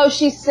 Yeah. Oh,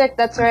 she's sick,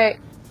 that's right.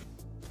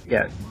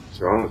 Yeah, What's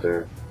wrong with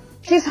her?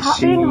 She's being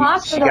she got a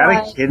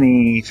hospitalized.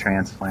 kidney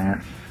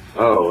transplant.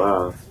 Oh,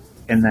 wow.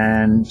 And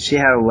then she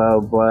had a low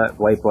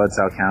white blood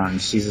cell count,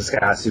 and she just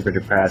got super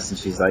depressed, and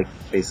she's like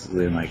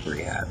basically in like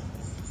rehab.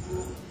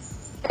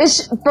 Is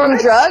she from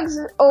drugs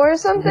or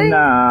something?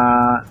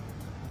 Nah,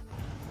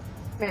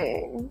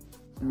 Hmm.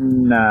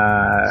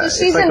 nah. So It's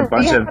she's like in a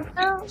bunch of. rehab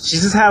now?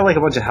 She's just had like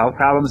a bunch of health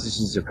problems, and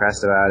she's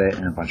depressed about it,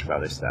 and a bunch of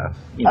other stuff.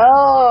 You know.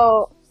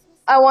 Oh.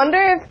 I wonder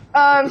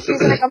if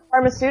she's like on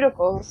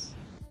pharmaceuticals.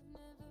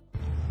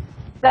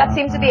 That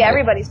seems to be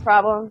everybody's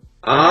problem.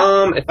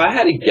 If I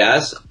had to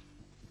guess,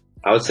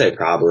 I would say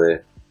probably.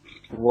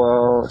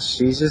 Well,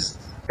 she's just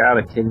got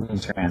a kidney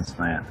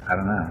transplant. I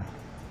don't know.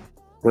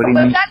 What do you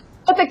mean?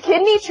 But the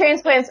kidney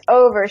transplant's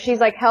over. She's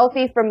like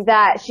healthy from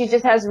that. She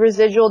just has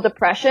residual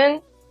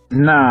depression.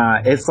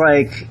 Nah, it's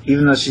like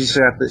even though she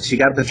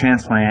got the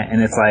transplant,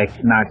 and it's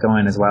like not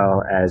going as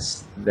well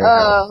as they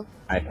hoped,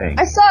 I think.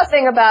 I saw a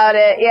thing about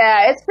it.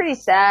 Yeah, it's pretty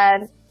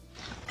sad.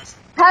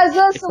 Has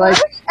a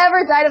celebrity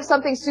ever died of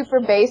something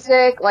super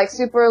basic, like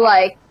super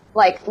like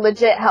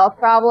legit health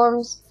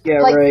problems? Yeah,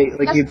 Like, right.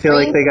 Like you feel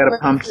like they gotta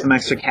that's pump some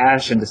extra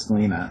cash into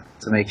Selena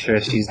to make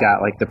sure she's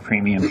got like the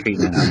premium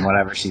treatment on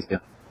whatever she's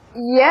doing.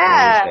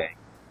 Yeah,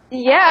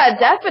 yeah,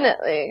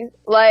 definitely.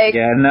 Like,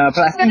 Yeah, no,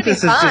 but I she's gonna think be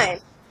this is fine.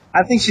 just.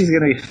 I think she's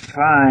gonna be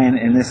fine,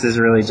 and this is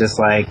really just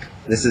like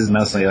this is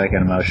mostly like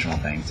an emotional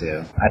thing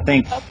too. I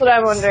think That's what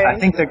I'm wondering. I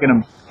think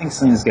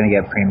Selena's gonna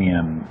get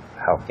premium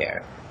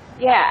healthcare.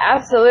 Yeah,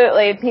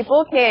 absolutely.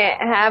 People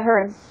can't have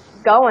her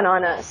going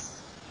on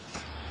us.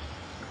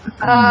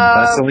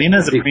 But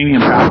Selena's a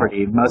premium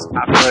property, most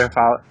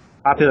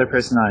popular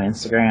person on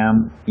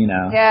Instagram. You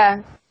know,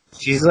 Yeah,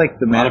 she's like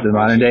the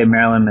modern day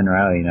Marilyn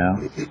Monroe. You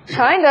know,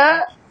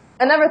 kinda.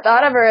 I never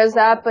thought of her as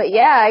that, but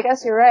yeah, I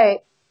guess you're right.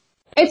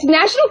 It's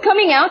National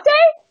Coming Out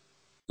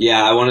Day?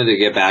 Yeah, I wanted to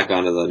get back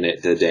onto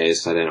the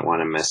days, so I didn't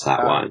want to miss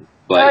that one.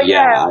 But Oh,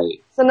 yeah,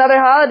 it's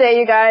another holiday,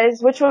 you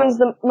guys. Which one's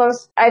the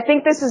most? I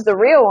think this is the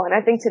real one.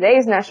 I think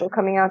today's National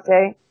Coming Out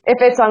Day.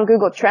 If it's on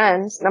Google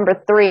Trends, number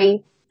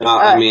 3.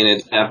 I mean,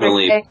 it's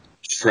definitely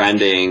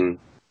trending.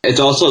 It's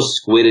also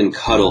Squid and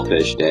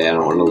Cuttlefish Day. I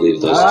don't want to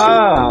leave those two.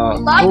 Love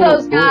cool,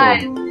 those cool.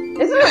 guys.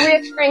 This is a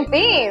reoccurring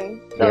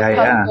theme. Those Yeah,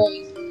 Cuddle yeah.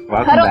 Boys.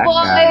 Welcome Cuddle back,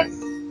 Boys. guys.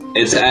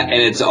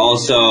 It's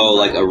also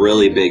like a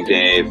really big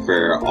day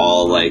for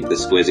all like the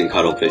Squids and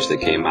Cuttlefish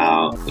that came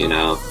out. You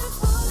know,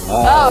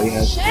 Oh,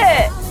 yeah.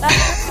 shit.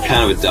 That's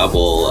kind of a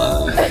double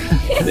day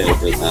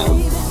for them.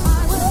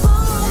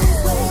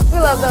 We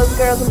love those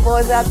girls and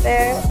boys out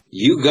there.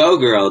 You Go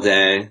Girl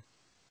Day.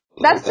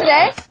 That's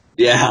today?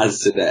 Yeah,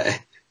 it's today.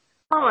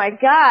 Oh my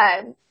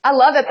god. I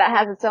love that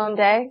has its own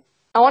day.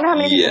 I wonder how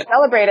many people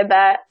celebrated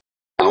that.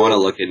 I want to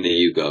look into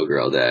You Go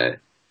Girl Day.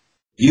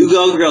 You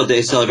Go Girl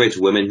Day celebrates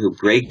women who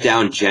break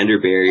down gender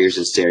barriers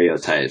and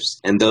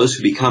stereotypes, and those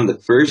who become the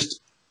first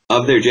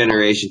of their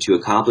generation to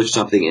accomplish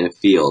something in a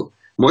field.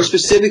 More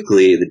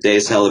specifically, the day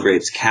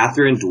celebrates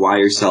Catherine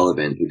Dwyer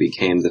Sullivan, who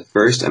became the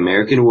first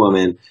American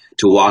woman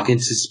to walk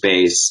into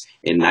space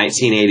in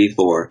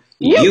 1984.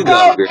 You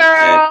go, girl!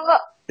 Day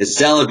is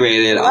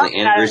celebrated on the that.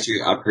 anniversary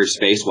of her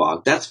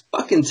spacewalk. That's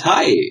fucking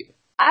tight.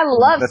 I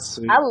love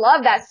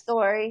that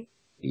story.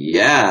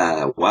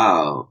 Yeah,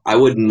 wow. I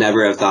would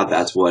never have thought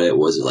that's what it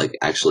was like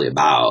actually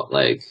about.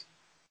 Like,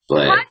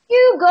 but How do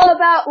you go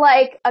about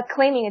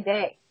claiming a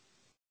day?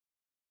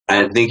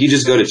 I think you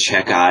just go to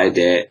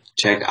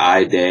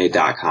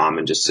checkiday.com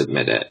and just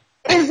submit it.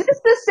 Is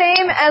this the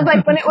same as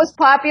when it was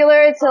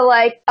popular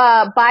to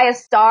buy a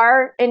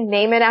star and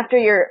name it after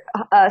your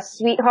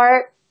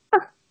sweetheart?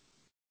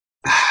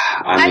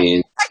 I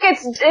mean,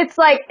 it's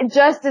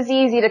just as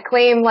easy to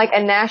claim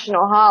a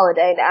national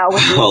holiday now.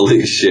 With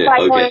holy shit.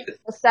 Okay.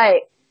 The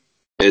site.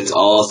 It's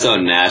also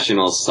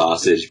National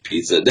Sausage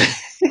Pizza Day.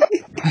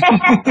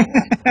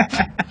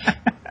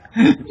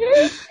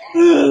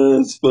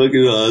 That's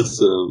fucking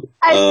awesome.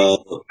 I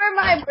think for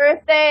my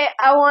birthday,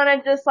 I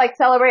want to just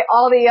celebrate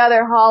all the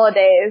other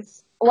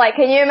holidays.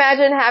 Can you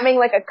imagine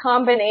having a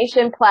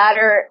combination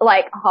platter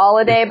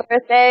holiday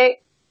birthday?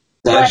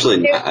 That's a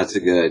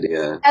good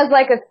idea. As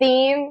a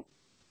theme.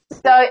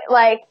 So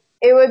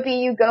it would be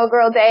You Go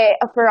Girl Day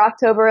for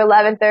October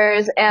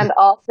 11thers and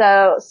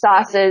also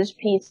Sausage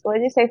Pizza. What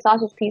did you say?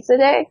 Sausage Pizza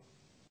Day?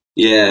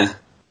 Yeah.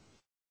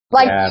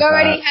 Yeah, you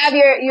already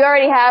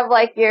have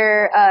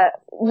your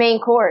main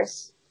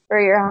course for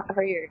your.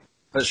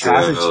 But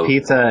sausage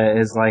pizza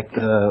is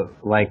the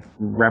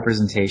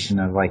representation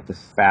of the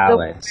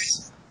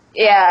phallus.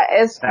 Yeah,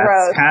 it's That's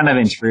gross. kind of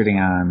intruding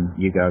on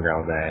You Go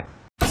Girl Day.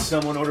 Did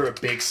someone order a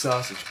big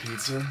sausage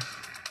pizza?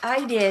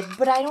 I did,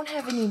 but I don't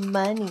have any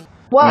money.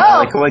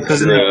 Whoa!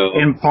 Because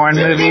in porn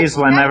movies,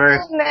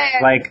 whenever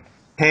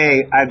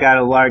hey, I've got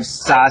a large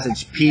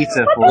sausage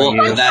pizza for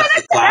you.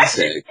 That's the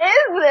classic. What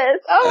is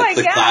this? Oh my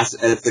god!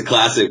 It's the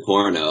classic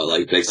porno,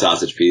 big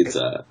sausage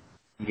pizza.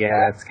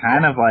 Yeah, it's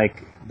kind of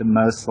the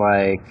most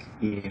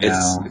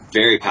It's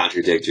very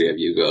contradictory of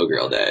You Go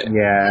Girl Day.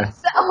 Yeah.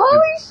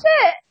 Holy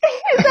shit!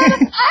 Is that a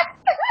fact?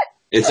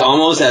 It's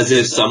almost as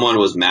if someone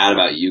was mad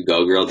about You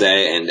Go Girl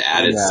Day and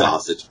added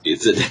Sausage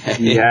Pizza Day.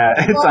 Yeah,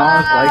 it's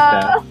almost like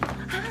that.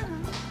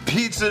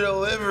 Pizza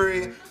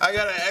delivery. I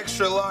got an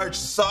extra large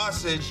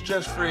sausage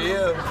just for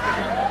you.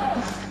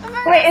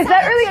 Wait, is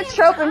that really a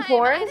trope in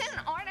porn?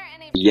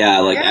 Yeah,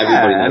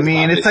 everybody knows I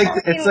mean, about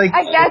it's big like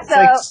I guess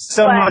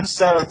so but much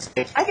so.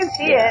 I can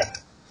see it.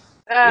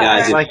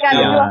 Guys, do a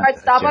hard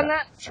stop on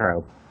that?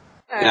 Trope.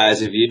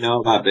 Guys, if you know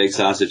about Big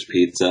Sausage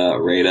Pizza,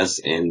 rate us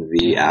in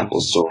the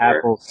Apple Store. If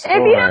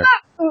you know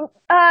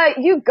about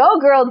You Go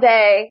Girl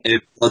Day.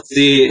 Let's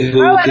see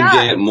who could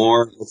get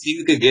more. Let's see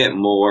who could get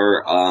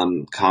more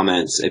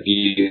comments. If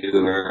you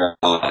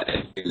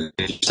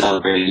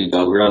celebrate You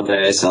Go Girl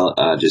Day, just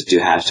do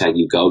hashtag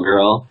You Go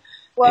Girl.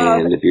 Well,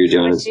 and if you're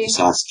doing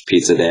Sausage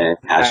Pizza Day,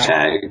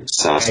 hashtag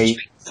Sausage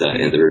Pizza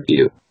in the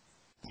review.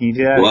 Can you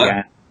do that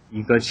again?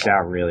 You glitched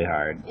out really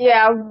hard.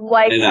 Yeah,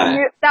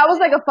 that was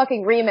a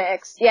fucking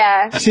remix.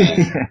 Yeah.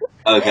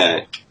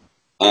 Okay.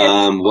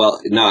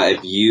 Well, no,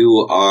 if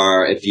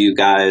you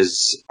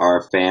guys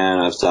are a fan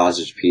of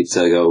Sausage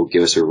Pizza, go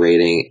give us a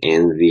rating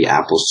in the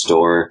Apple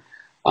Store.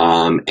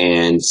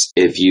 And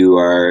if you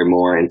are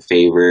more in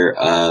favor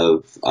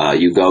of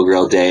You Go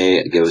Girl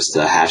Day, give us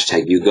the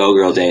hashtag You Go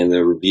Girl Day in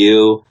the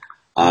review.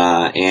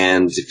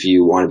 And if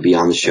you want to be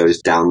on the show,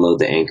 just download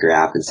the Anchor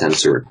app and send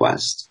us a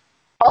request.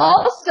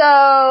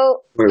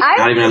 Also, we're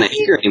not even on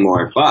Anchor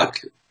anymore. Fuck.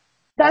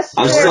 That's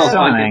true. I'm still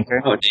on Anchor.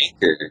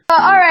 Anchor. All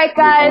right,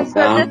 guys. So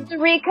just to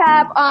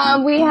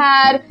recap, we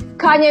had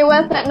Kanye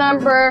West at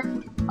number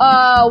 1,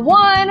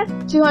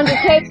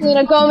 200K.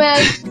 Selena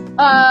Gomez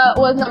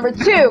was number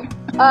 2.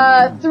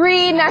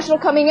 3, National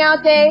Coming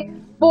Out Day.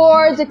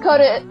 4,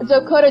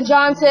 Dakota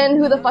Johnson.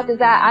 Who the fuck is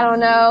that? I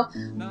don't know.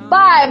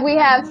 5, we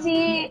have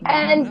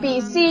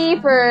CNBC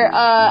for,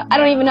 I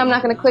don't even know, I'm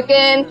not gonna click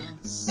in.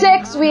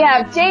 6, we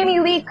have Jamie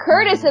Lee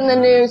Curtis in the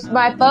news,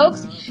 my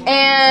folks.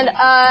 And,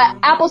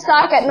 Apple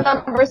stock at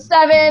number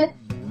 7.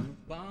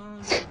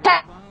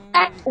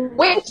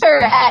 Winter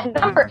at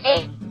number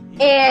 8.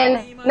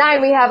 And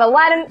 9, we have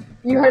Aladdin.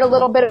 You heard a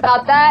little bit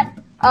about that.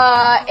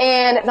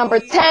 And at number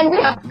 10, we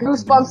have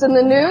Goosebumps in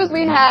the news.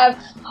 We have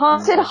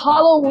Haunted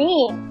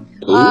Halloween.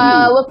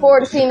 Look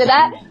forward to seeing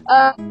that.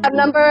 At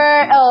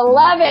number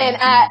 11,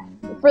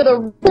 for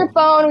the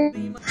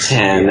phone,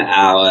 10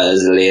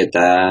 hours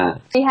later.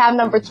 we have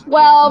number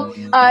 12,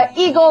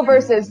 Eagle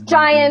versus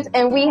Giant,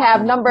 and we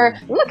have look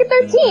at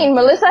 13,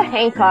 Melissa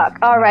Hancock.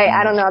 All right,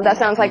 I don't know, that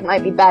sounds like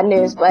might be bad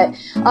news, but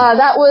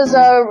that was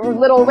a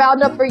little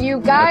roundup for you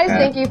guys. Okay.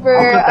 Thank you for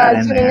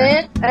tuning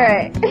in. All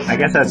right. I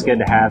guess that's good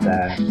to have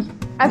that.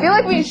 I feel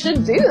like we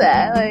should do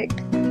that. Like,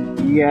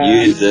 Yeah.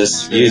 Use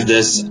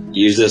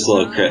this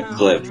little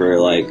clip for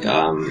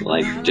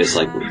just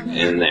like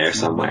in there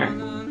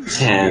somewhere.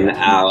 10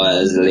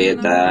 hours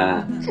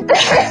later.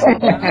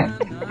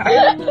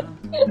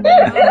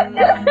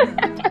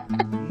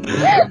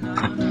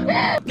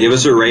 Give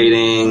us a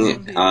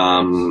rating.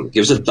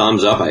 Give us a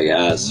thumbs up, I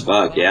guess.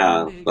 Fuck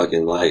yeah.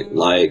 Fucking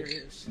like.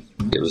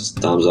 Give us a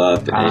thumbs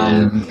up.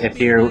 And If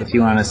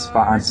you want to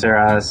sponsor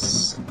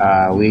us,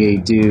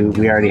 we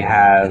already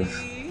have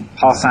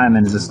Paul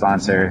Simon is a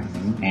sponsor,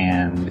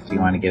 and if you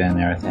want to get in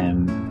there with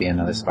him, be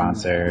another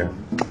sponsor,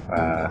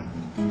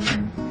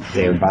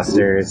 David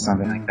Buster,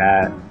 something like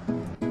that.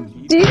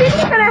 do you think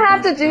we're gonna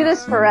have to do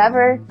this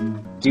forever?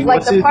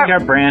 What do you think our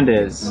brand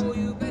is?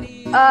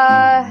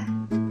 I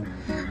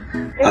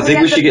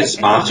think we should get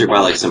sponsored by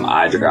like some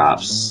eye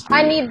drops.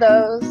 I need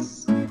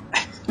those.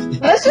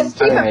 Let's just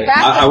keep it back.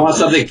 I want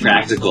something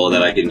practical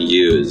that I can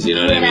use. You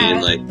know what I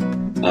mean? Like,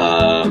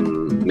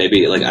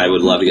 maybe like I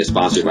would love to get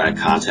sponsored by a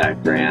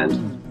contact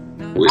brand.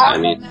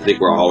 I think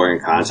we're all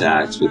wearing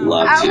contacts. We'd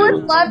love to. I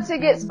would love to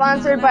get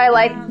sponsored by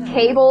like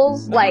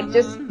cables, like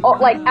just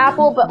like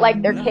Apple, but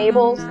like they're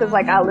cables, because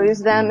like I lose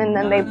them and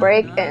then they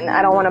break, and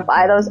I don't want to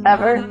buy those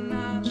ever.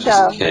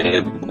 So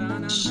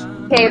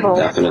cables.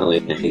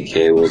 Definitely any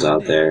cables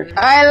out there.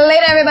 All right,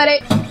 later, everybody.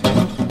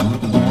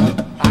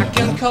 I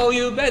can call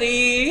you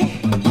Betty.